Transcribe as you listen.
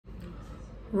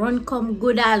Run come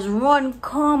good as run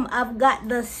come. I've got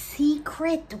the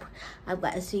secret. I've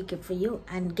got a secret for you.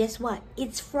 And guess what?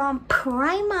 It's from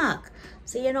Primark.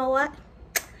 So you know what?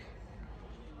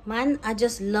 Man, I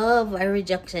just love a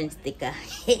reduction sticker.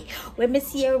 When I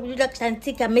see a reduction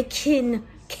sticker, my chin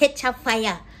catch a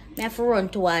fire. I have to run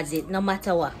towards it no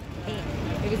matter what.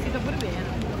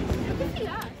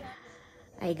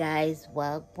 Hi guys,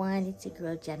 welcome. It's your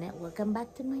girl Janet. Welcome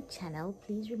back to my channel.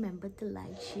 Please remember to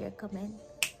like, share, comment,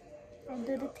 and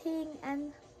do the thing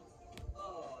and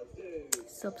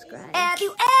subscribe. Have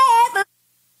you ever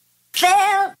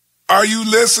felt? Are you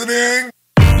listening?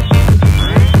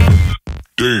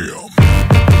 Damn.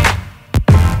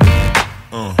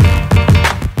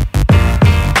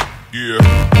 Yeah.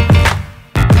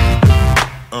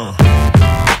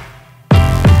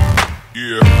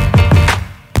 Yeah.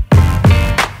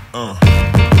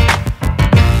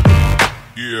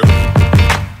 Yeah.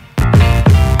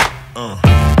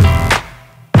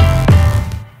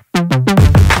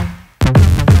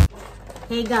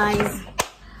 Hey guys,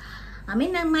 I'm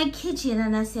in my kitchen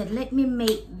and I said let me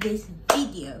make this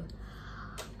video.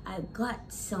 I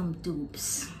got some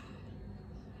dupes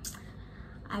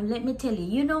and let me tell you,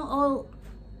 you know, all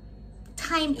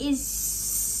time is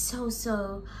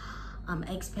so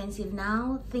expensive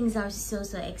now. Things are so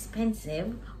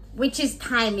expensive, which is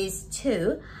time is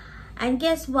too. And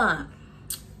guess what,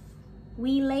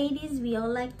 we ladies, we all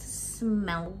like to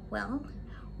smell well,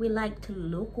 we like to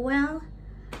look well,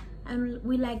 and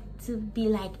we like to be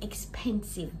like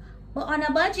expensive but on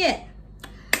a budget.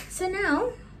 So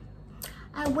now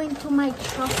I went to my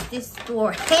trusty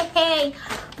store. Hey,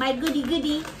 my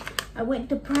goody. I went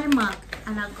to Primark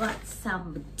and I got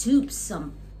some dupes,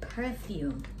 some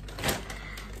perfume.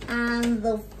 And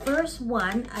the first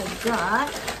one I got,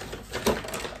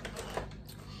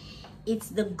 it's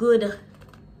the good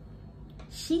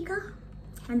Chica,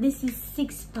 and this is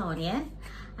 £6, yeah.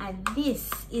 And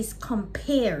this is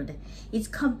compared, it's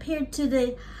compared to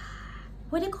the,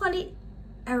 what do you call it,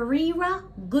 Herrera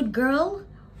Good Girl,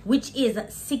 which is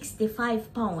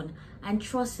 £65. And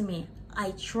trust me,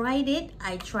 I tried it.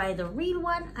 I tried the real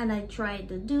one and I tried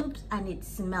the dupes and it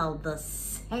smelled the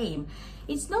same.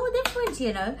 It's no difference,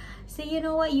 you know. So you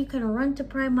know what, you can run to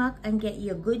Primark and get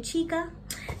your good Chica.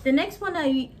 The next one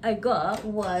I got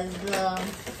was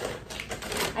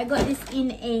I got this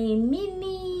in a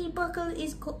mini buckle.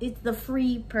 It's the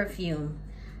free perfume,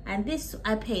 and this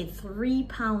I paid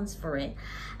 £3 for it,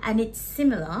 and it's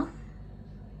similar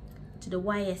to the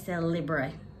YSL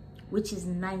Libre, which is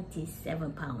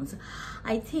 £97.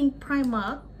 I think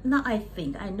Primark,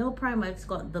 I know Primark's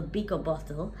got the bigger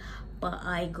bottle, but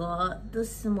I got the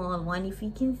small one, if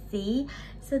you can see.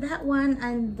 So that one,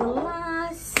 and the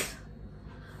last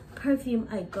perfume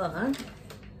I got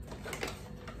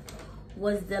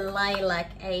was the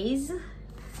Lilac Haze,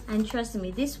 and trust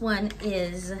me, this one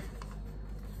is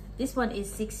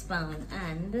 £6.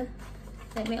 And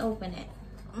let me open it.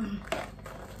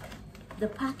 The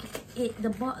packet, the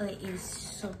bottle is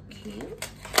so cute.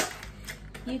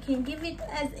 You can give it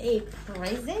as a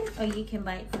present or you can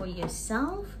buy it for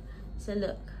yourself. So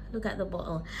look at the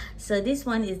bottle. So this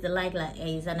one is the Lilac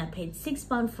Haze and I paid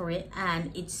 £6 for it,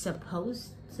 and it's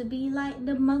supposed to be like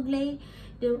the Mugler,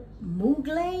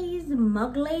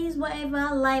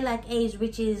 whatever, Lilac Haze,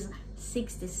 which is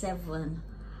 £67.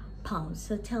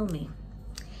 So tell me,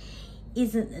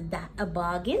 isn't that a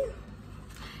bargain?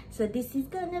 So this is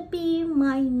gonna be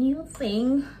my new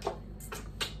thing,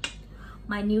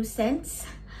 my new scent,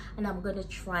 and I'm gonna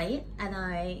try it. And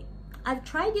I've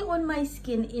tried it on my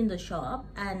skin in the shop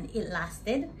and it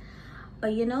lasted,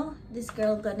 but you know, this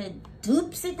girl gonna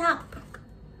dupes it up.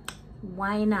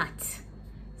 Why not?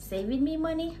 Saving me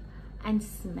money and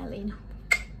smelling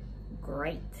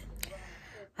great.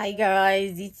 Hi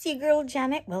guys, it's your girl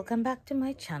Janet. Welcome back to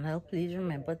my channel. Please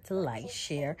remember to like,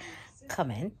 share,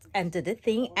 comment, and do the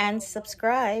thing and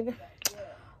subscribe.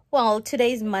 Well,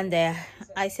 today's Monday.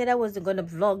 I said I wasn't gonna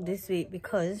vlog this week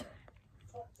because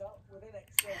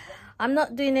I'm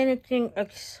not doing anything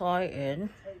exciting.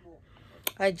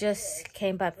 I just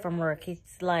came back from work.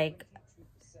 It's like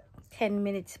 10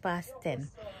 minutes past 10.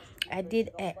 I did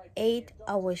an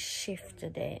 8-hour shift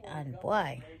today, and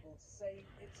boy,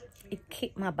 it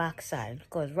kicked my backside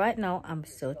because right now I'm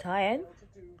so tired.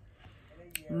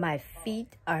 My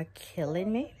feet are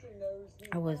killing me.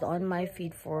 I was on my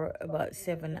feet for about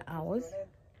 7 hours.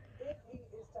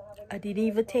 I didn't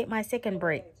even take my second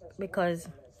break because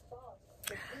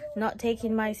not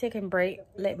taking my second break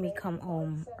let me come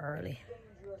home early.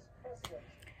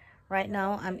 Right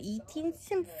now I'm eating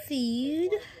some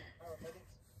food.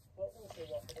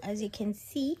 As you can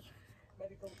see,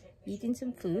 eating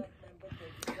some food.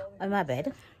 on my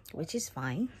bed, which is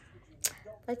fine.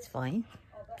 That's fine.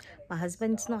 My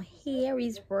husband's not here.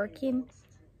 He's working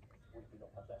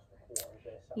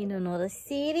in another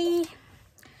city.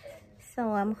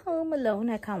 So I'm home alone.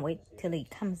 I can't wait till he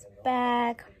comes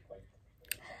back.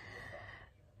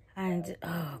 And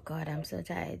oh God, I'm so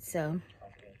tired. So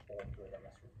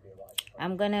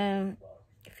I'm gonna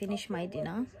finish my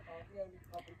dinner,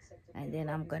 and then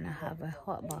I'm gonna have a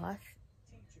hot bath,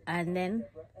 and then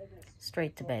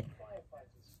straight to bed.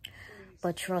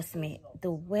 But trust me,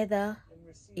 the weather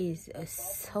is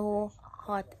so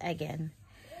hot again.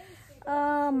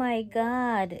 Oh my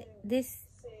God, this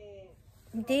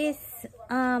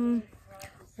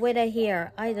weather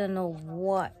here, I don't know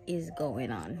what is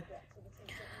going on.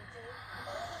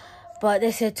 But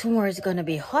they said tomorrow is gonna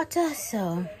be hotter,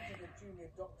 so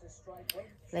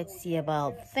let's see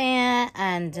about that.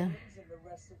 And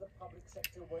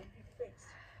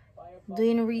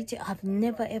doing retail, I've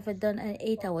never ever done an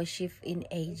 8-hour shift in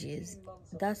ages.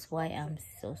 That's why I'm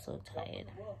so tired.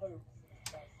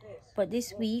 But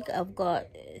this week I've got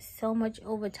so much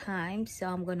overtime, so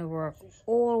I'm gonna work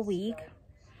all week.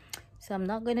 So I'm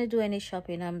not gonna do any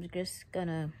shopping. I'm just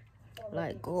gonna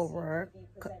like go work.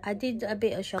 I did a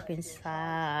bit of shopping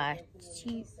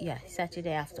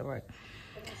Saturday after work.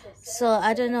 So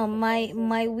I don't know,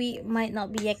 my week might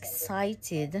not be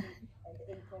excited.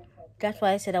 That's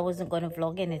why I said I wasn't gonna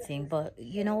vlog anything. But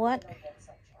you know what?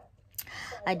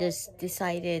 I just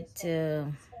decided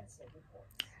to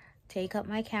take up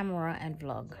my camera and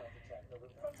vlog.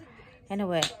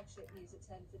 Anyway,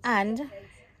 and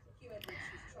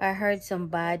I heard some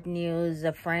bad news.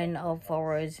 A friend of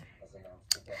ours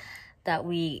that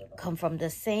we come from the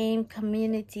same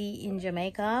community in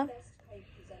Jamaica.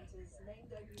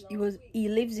 He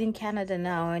lives in Canada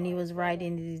now, and he was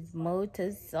riding his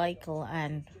motorcycle,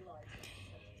 and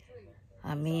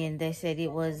I mean, they said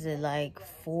it was like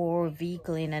 4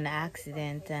 vehicles in an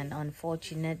accident, and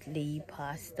unfortunately he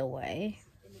passed away.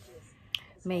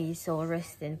 May his soul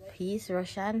rest in peace,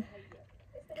 Roshan.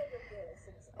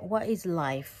 What is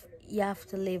life? You have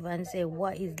to live and say,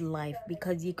 what is life?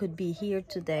 Because you could be here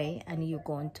today and you're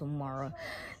gone tomorrow.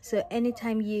 So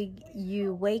anytime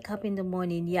you wake up in the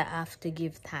morning, you have to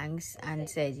give thanks and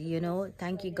say, you know,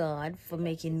 thank you God for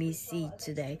making me see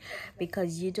today,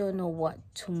 because you don't know what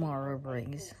tomorrow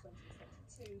brings.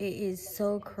 It is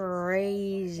so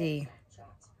crazy.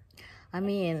 I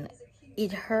mean,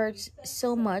 it hurts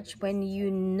so much when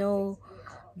you know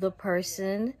the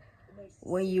person,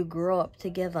 when you grow up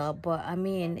together. But I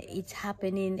mean, it's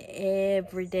happening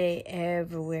every day,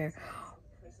 everywhere.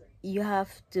 You have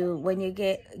to, when you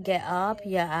get up,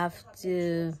 you have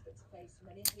to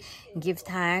give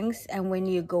thanks, and when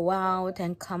you go out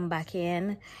and come back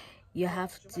in, you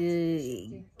have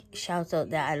to shout out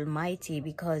the Almighty,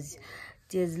 because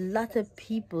there's a lot of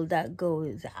people that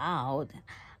goes out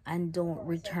and don't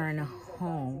return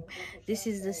home. This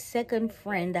is the second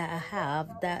friend that I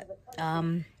have that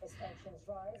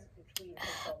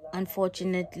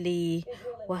unfortunately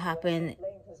what happened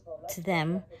to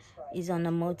them is on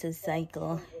a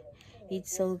motorcycle.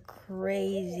 It's so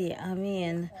crazy. I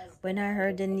mean, when I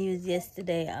heard the news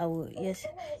yesterday,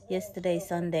 yesterday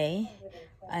Sunday,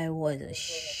 I was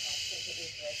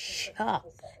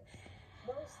shocked.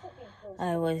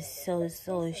 I was so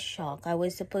shocked. I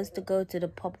was supposed to go to the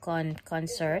popcorn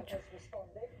concert.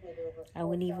 I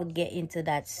wouldn't even get into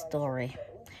that story,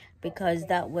 because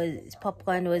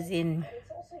popcorn was in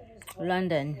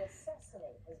London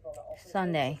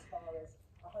Sunday,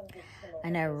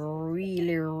 and I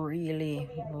really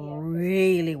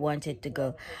wanted to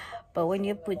go. But when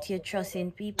you put your trust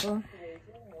in people,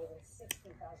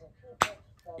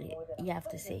 you have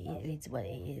to say it's what it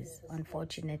is.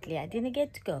 Unfortunately, I didn't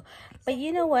get to go. But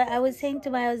you know what? I was saying to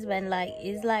my husband, like,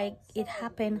 it's like it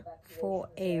happened for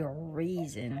a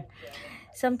reason.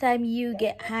 Sometimes you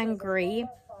get angry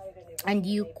and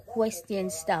you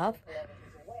question stuff,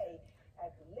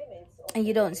 and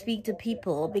you don't speak to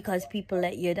people because people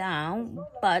let you down.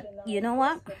 But you know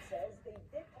what?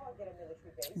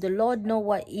 The Lord knows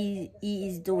what he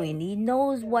is doing. He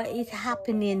knows what is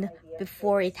happening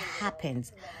before it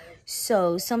happens.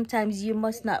 So sometimes you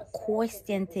must not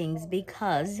question things,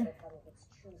 because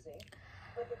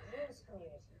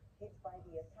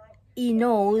he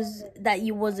knows that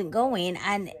you wasn't going,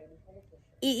 and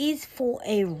it is for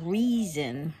a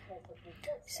reason.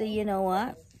 So you know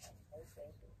what?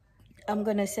 I'm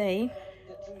gonna say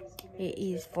it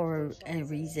is for a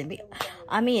reason.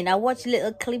 I mean, I watched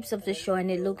little clips of the show and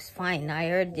it looks fine. I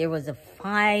heard there was a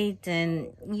fight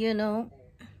and, you know,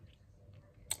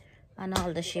 and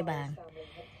all the shebang.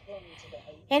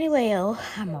 Anyway, oh,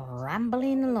 I'm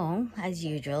rambling along as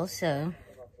usual, so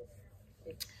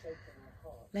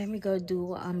let me go do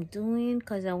what I'm doing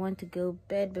because I want to go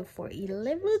bed before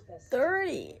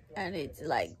 11:30, and it's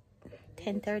like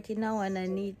 10:30 now, and I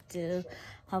need to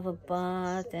have a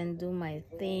bath and do my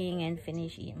thing and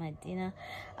finish eating my dinner.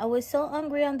 I was so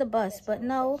hungry on the bus, but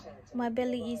now my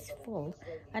belly is full,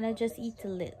 and I just eat a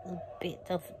little bit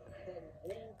of.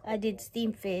 I did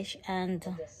steamed fish and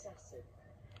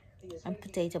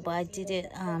potato, but I did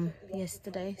it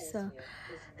yesterday, so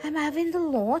I'm having the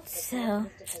lot. So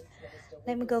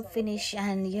let me go finish,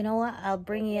 and you know what, I'll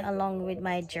bring you along with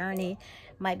my journey.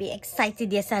 Might be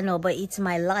excited, yes I know, but it's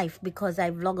my life because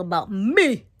I vlog about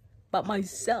me, about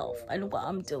myself and what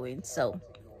I'm doing. So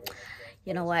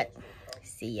you know what,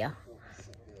 see ya,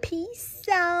 peace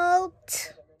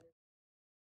out.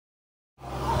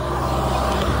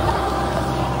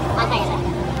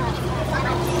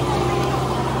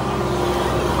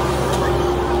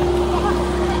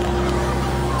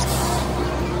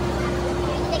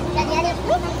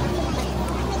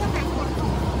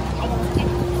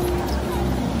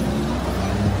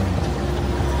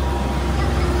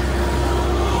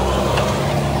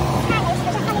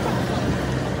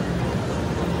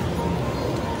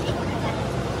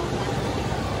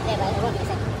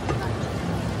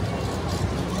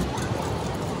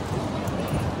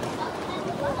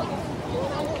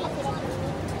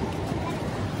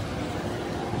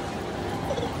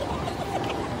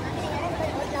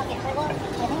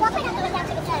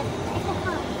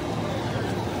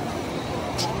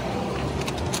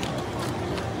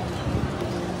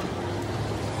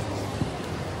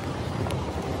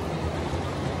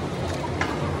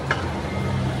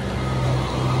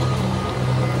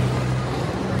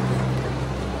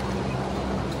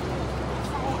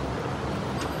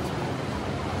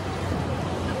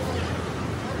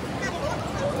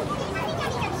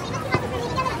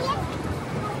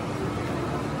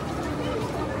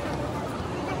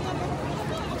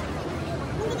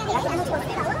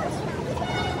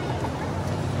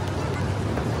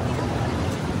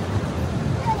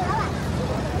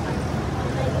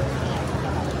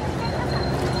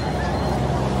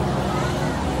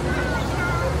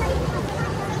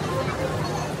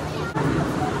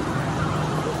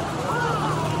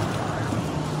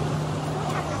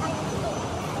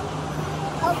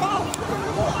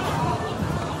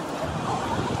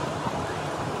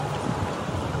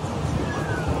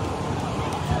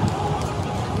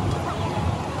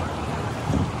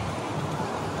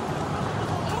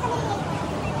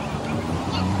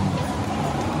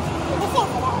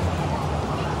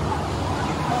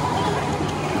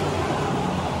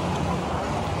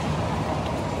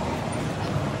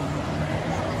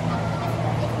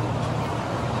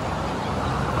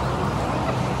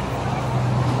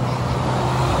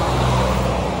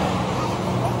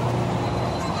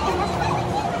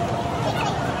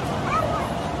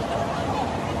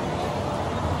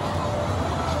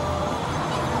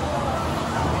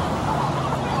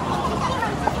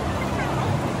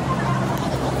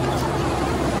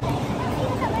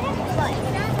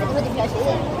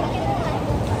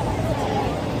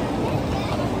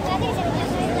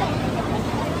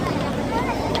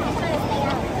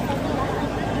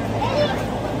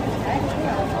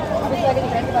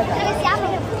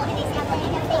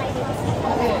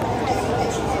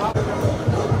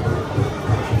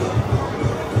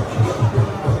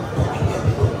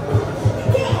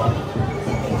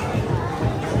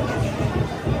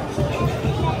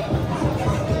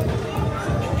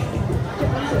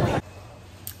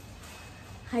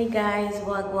 Hi guys,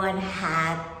 wagwan,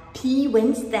 happy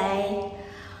Wednesday.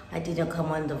 I didn't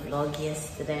come on the vlog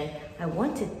yesterday. I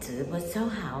wanted to, but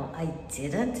somehow I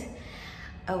didn't.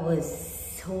 I was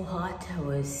so hot, I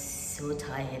was so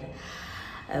tired.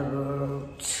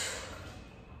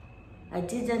 I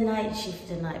did the night shift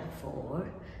the night before,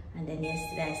 and then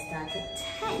yesterday I started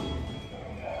 10.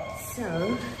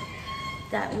 So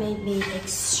that made me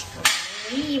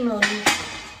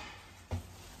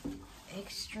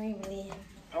extremely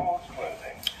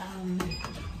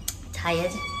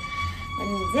tired.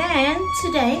 And then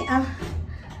today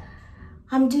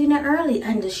I'm doing it early,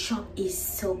 and the shop is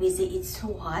so busy. It's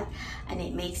so hot and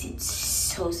it makes it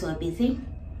so busy.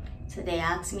 So they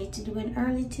asked me to do it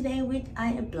early today, which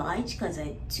I obliged because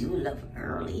I do love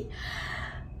early.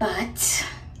 But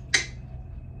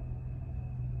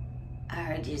I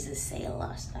heard there's a sale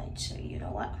last night, so you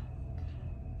know what,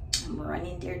 I'm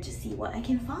running there to see what I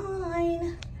can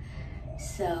find.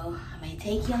 So I may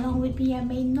take you along with me, I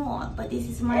may not, but this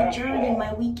is my journey.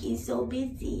 My week is so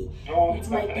busy. It's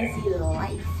my busy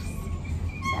life.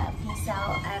 So peace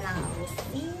out, and I will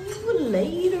see you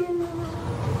later.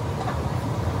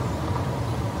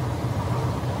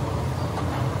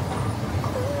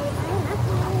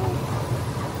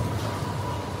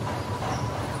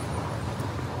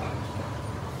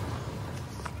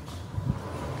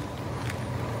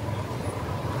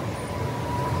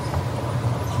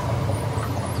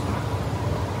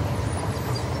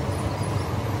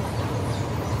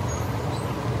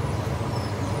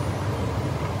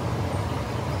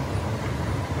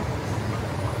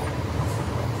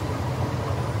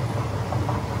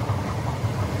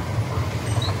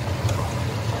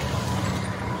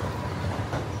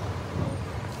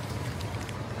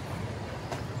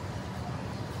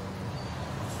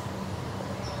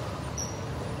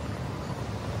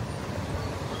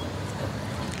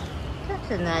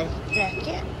 a nice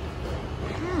jacket.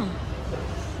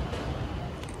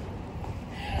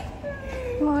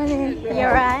 Morning. You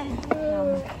alright?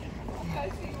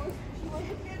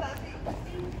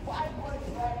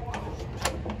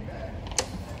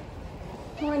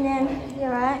 Morning. You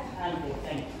alright?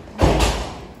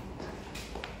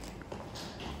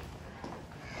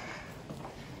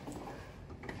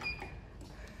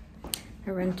 I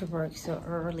ran to work so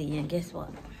early, and guess what?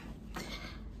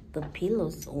 The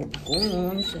pillows all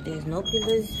gone, so there's no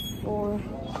pillows for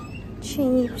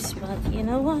cheaps. But you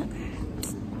know what?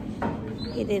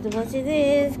 It is what it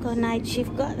is. Got night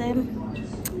shift, got them.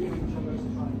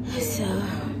 So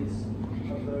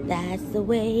that's the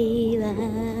way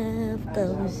life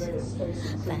goes.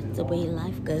 That's the way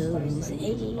life goes.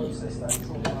 Hey.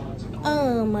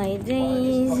 Oh my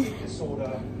days.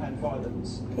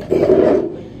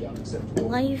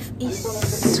 Life is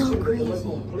so crazy.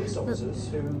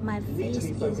 Look, my face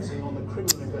is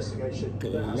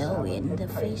glowing. The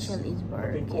facial is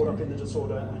working.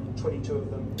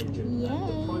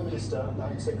 Yay!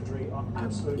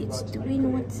 It's doing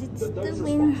what it's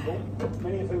doing.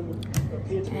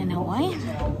 Anyway,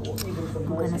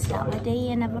 I'm gonna start my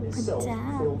day and have a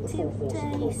productive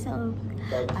day. So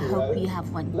I hope you have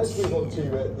one too. Let's move on to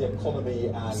the economy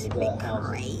and it's a bit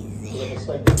crazy. A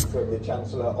statement from the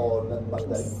Chancellor on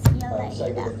Monday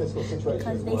saying that the fiscal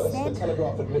situation is worse. The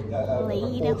Telegraph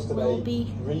reports today,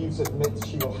 Reeves admits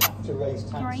she will have to raise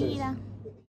taxes.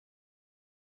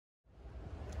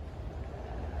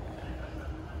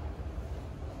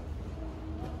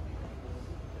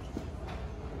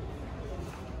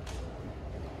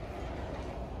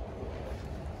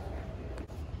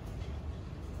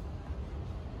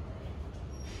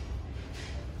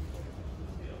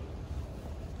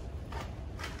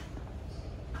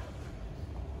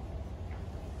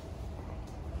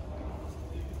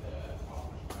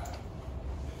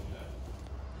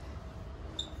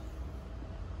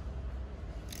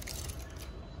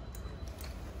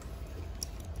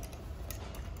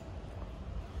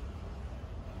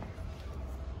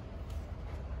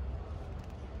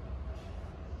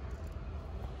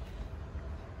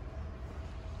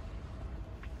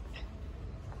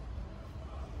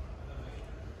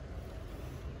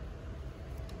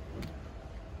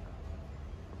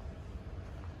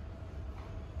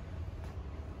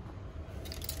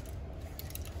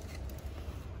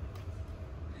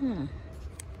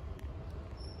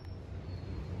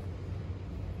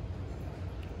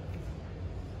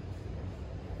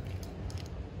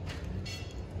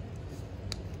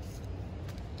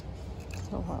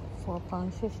 So what,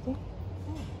 £4.50?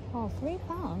 Oh,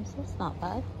 £3. That's not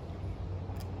bad.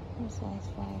 Size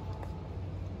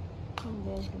 5. And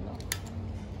there's low.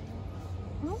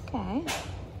 Okay.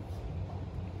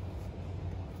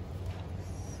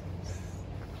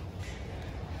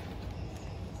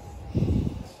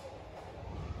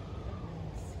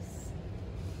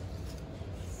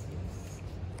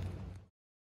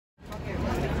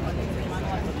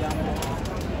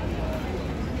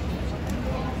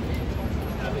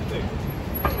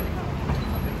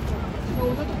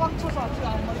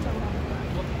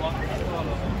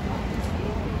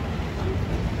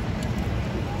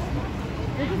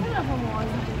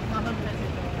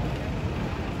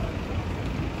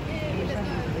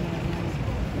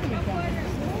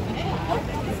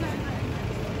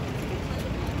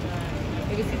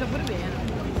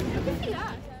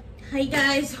 Hi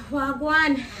guys,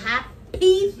 wagwan,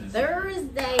 happy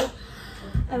Thursday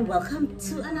and welcome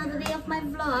to another day of my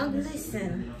vlog.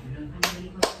 Listen,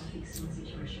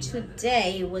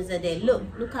 today was a day.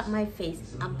 Look at my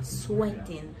face. I'm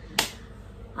sweating,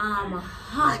 I'm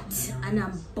hot and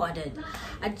I'm bothered.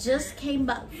 I just came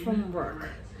back from work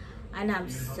and I'm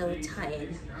so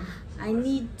tired. I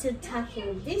need to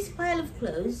tackle this pile of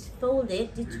clothes, fold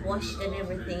it, it's washed and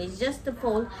everything. It's just to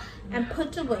fold and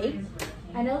put away.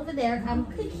 And over there, I'm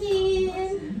cooking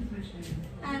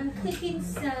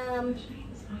some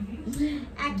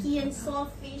ackee and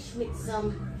sawfish with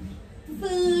some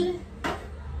food.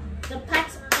 The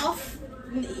pot's off,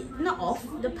 not off,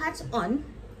 the pot's on.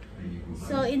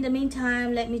 So in the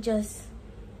meantime, let me just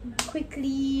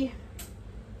quickly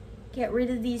get rid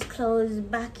of these clothes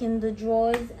back in the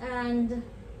drawers and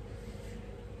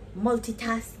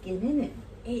multitasking, innit?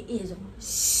 It is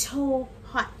so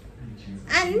hot.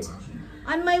 And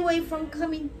on my way from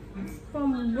coming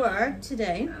from work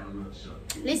today,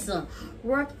 listen,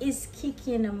 work is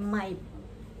kicking my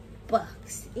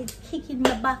bucks. It's kicking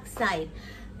my backside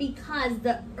because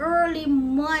the early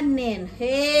morning,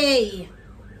 hey,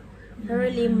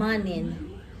 early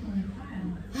morning,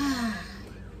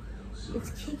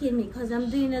 it's kicking me because I'm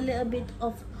doing a little bit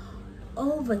of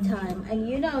overtime. And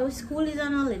you know, school is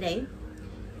on holiday,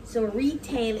 so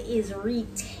retail is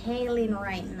retailing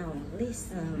right now.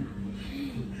 Listen,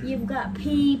 you've got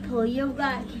people, you've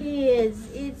got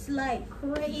kids, it's like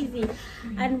crazy.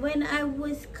 And when I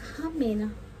was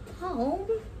coming home,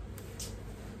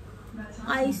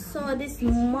 I saw this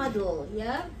model,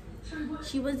 yeah,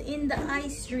 she was in the high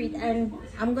street, and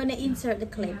I'm gonna insert the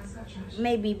clip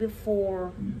maybe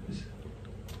before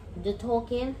the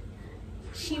talking.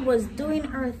 She was doing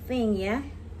her thing, yeah.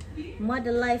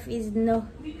 Model life is no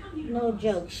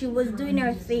joke. She was doing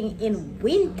her thing in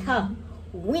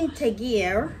winter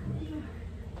gear,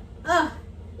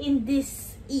 in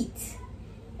this heat,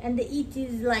 and the heat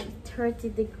is like 30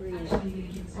 degrees,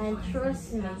 and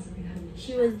trust me,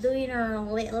 she was doing her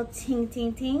little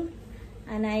ting,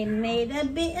 and I made a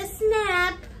bit of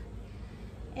snap.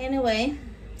 Anyway,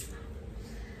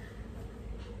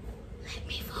 let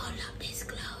me fold up this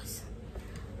clothes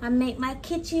and make my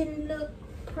kitchen look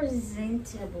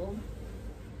presentable.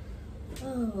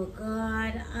 Oh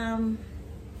God, I'm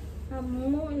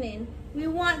mourning. We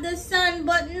want the sun,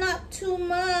 but not too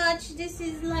much. This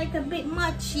is like a bit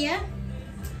much, yeah.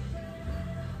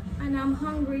 And I'm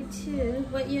hungry too,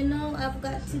 but you know, I've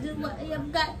got to do what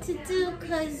I've got to do,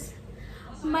 because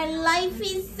my life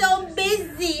is so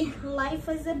busy. Life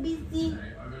as a busy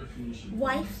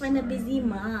wife and a busy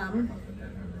mom.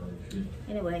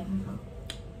 Anyway,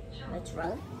 let's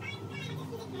roll.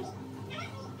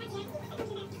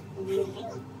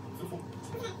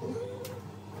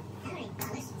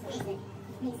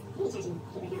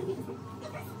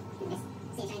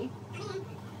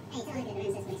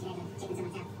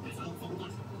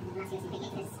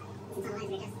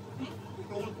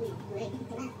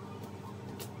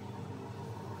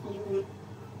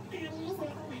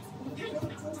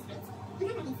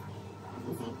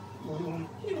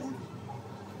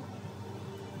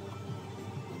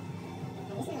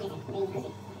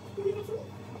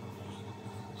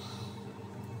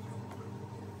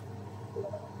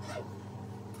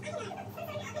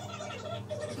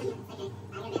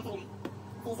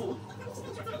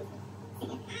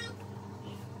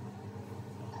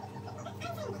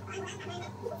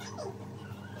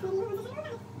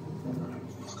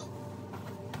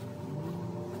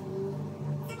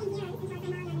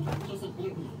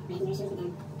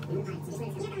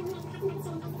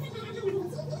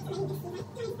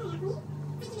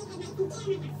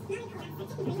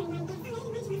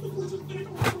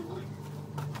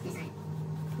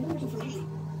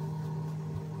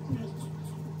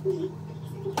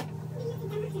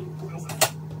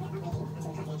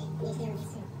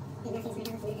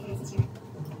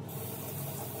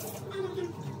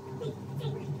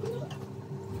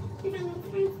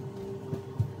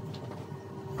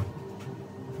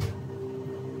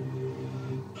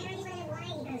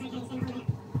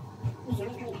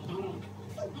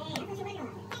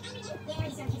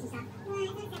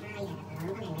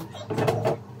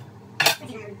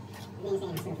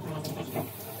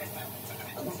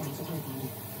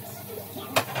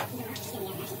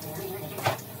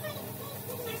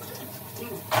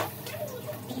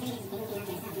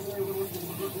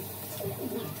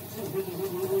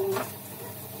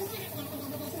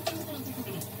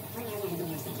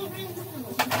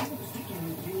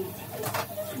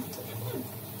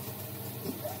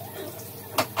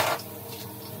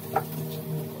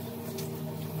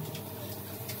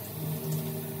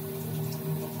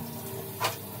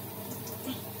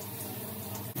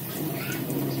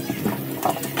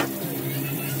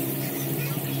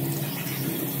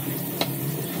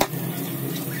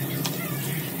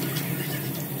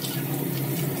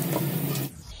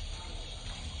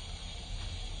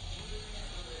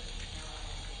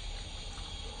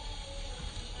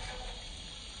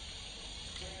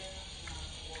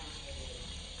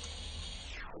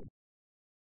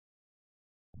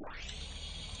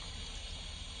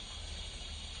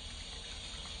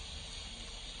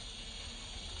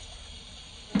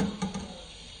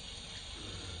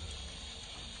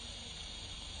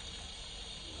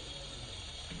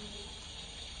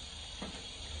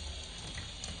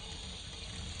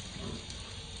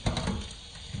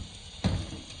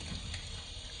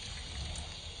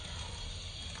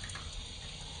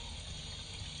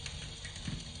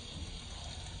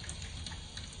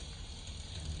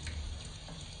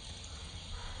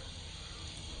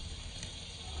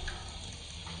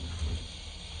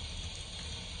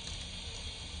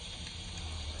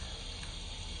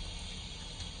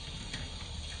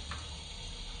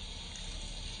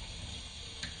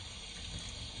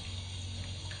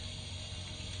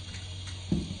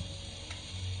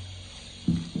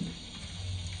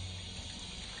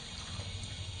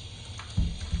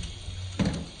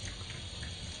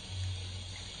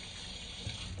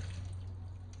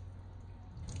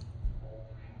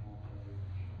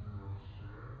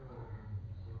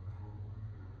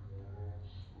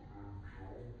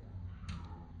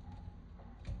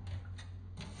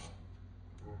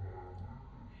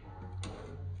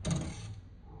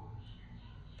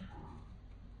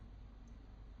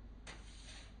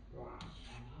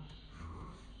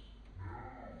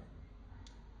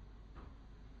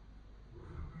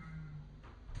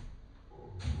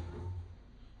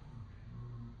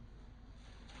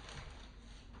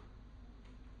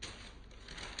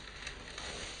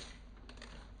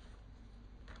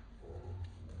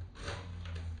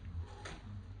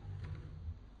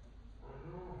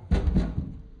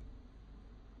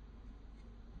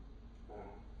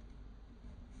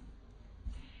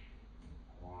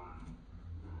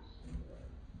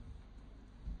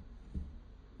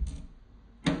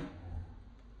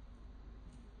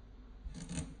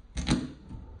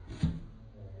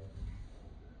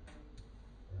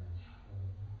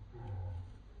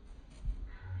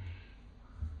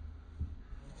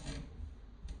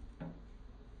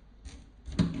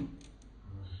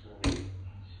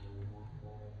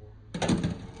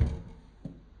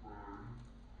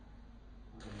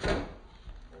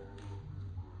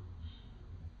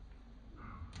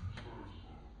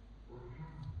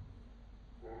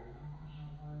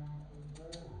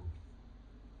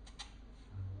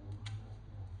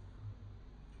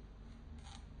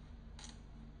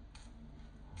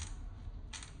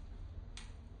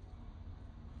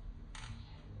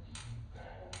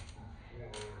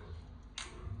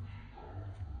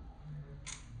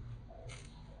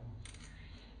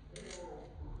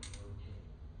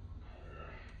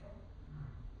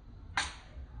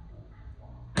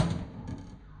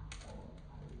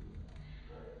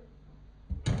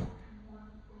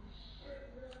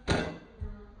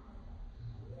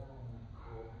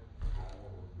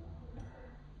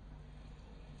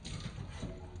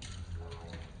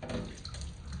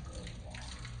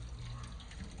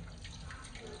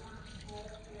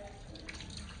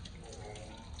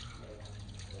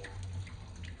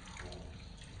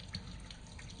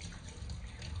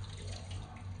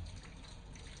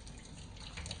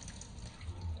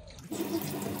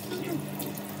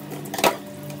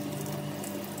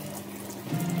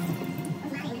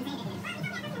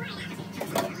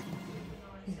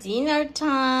 dinner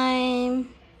time.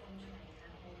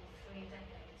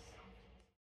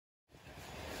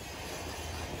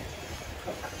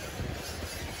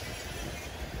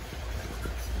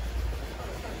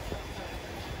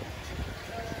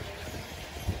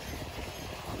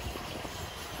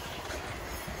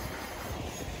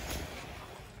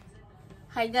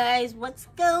 Hi guys, what's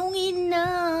going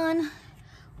on?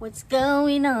 What's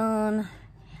going on?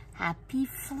 Happy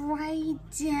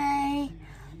Friday.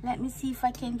 Let me see if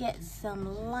I can get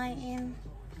some lighting.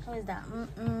 How is that?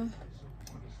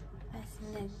 That's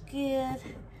not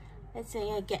good. Let's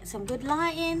see, I get some good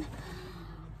lighting.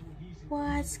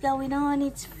 What's going on?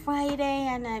 It's Friday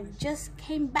and I just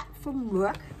came back from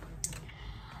work.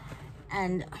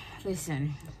 And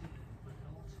listen,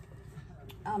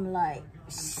 I'm like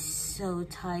so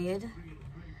tired.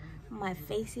 My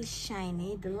face is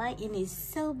shiny. The lighting is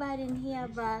so bad in here,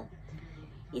 but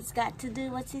it's got to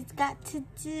do what it's got to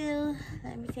do.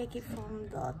 Let me take it from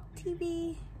the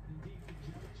TV.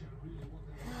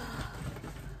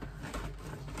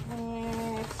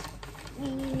 We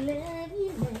love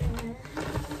you.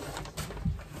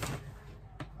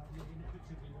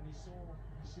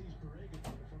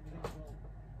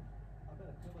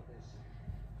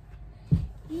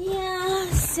 Yeah,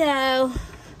 so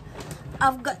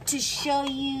I've got to show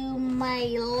you my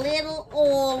little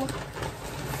haul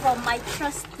from my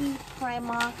trusty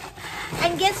Primark.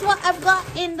 And guess what I've got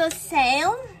in the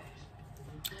sale?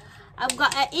 I've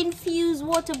got an infused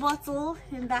water bottle,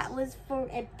 and that was for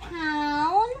 £1.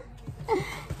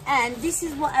 And this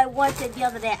is what I wanted the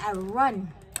other day. I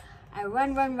run,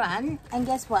 and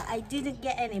guess what? I didn't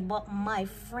get any, but my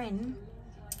friend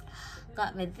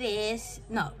got me this.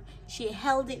 No, she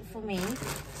held it for me.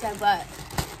 So I got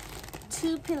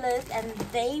 2 pillars and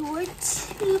they were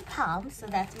 £2, so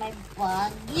that's my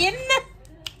bargain.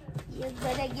 You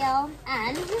better go.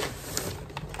 And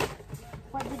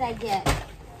what did I get?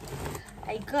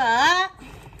 I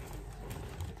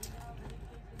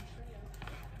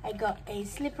got a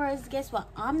slippers. Guess what?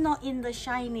 I'm not in the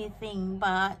shiny thing,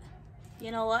 but you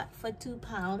know what? For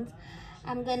 £2,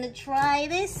 I'm gonna try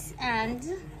this.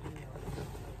 And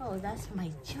oh, that's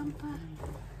my jumper.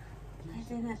 I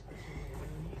didn't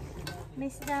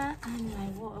miss that. And my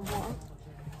water bottle.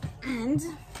 And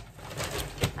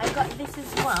I got this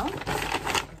as well.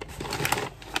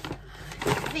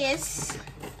 This,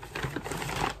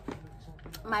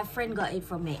 my friend got it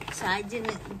for me, so I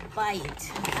didn't buy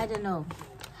it. I don't know.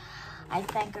 I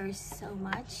thank her so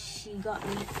much. She got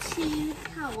me 2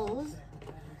 towels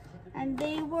and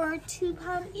they were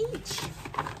 £2 each.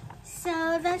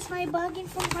 So that's my bargain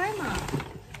from Primark.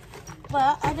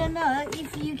 But I don't know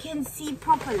if you can see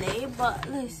properly, but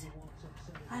listen,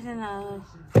 I don't know.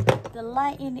 The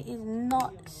lighting is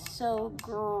not so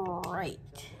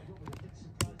great.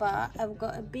 But I've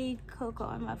got a big cocoa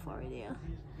on my forehead here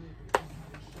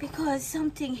because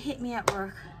something hit me at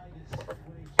work.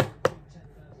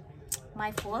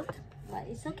 My fault, but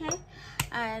it's okay.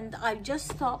 And I just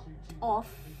stopped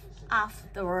off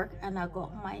after work and I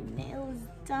got my nails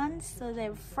done, so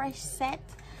they're fresh set.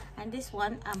 And this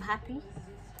one, I'm happy.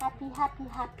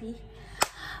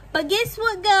 But guess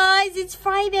what, guys? It's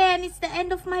Friday and it's the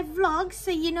end of my vlog.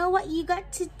 So you know what you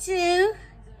got to do?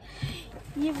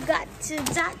 You've got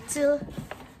to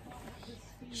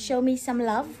show me some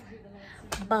love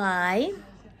by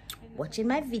watching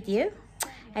my video.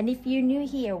 And if you're new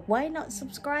here, why not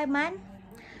subscribe, man?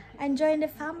 And join the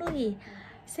family.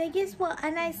 So guess what?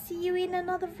 And I see you in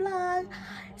another vlog.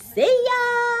 See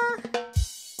ya!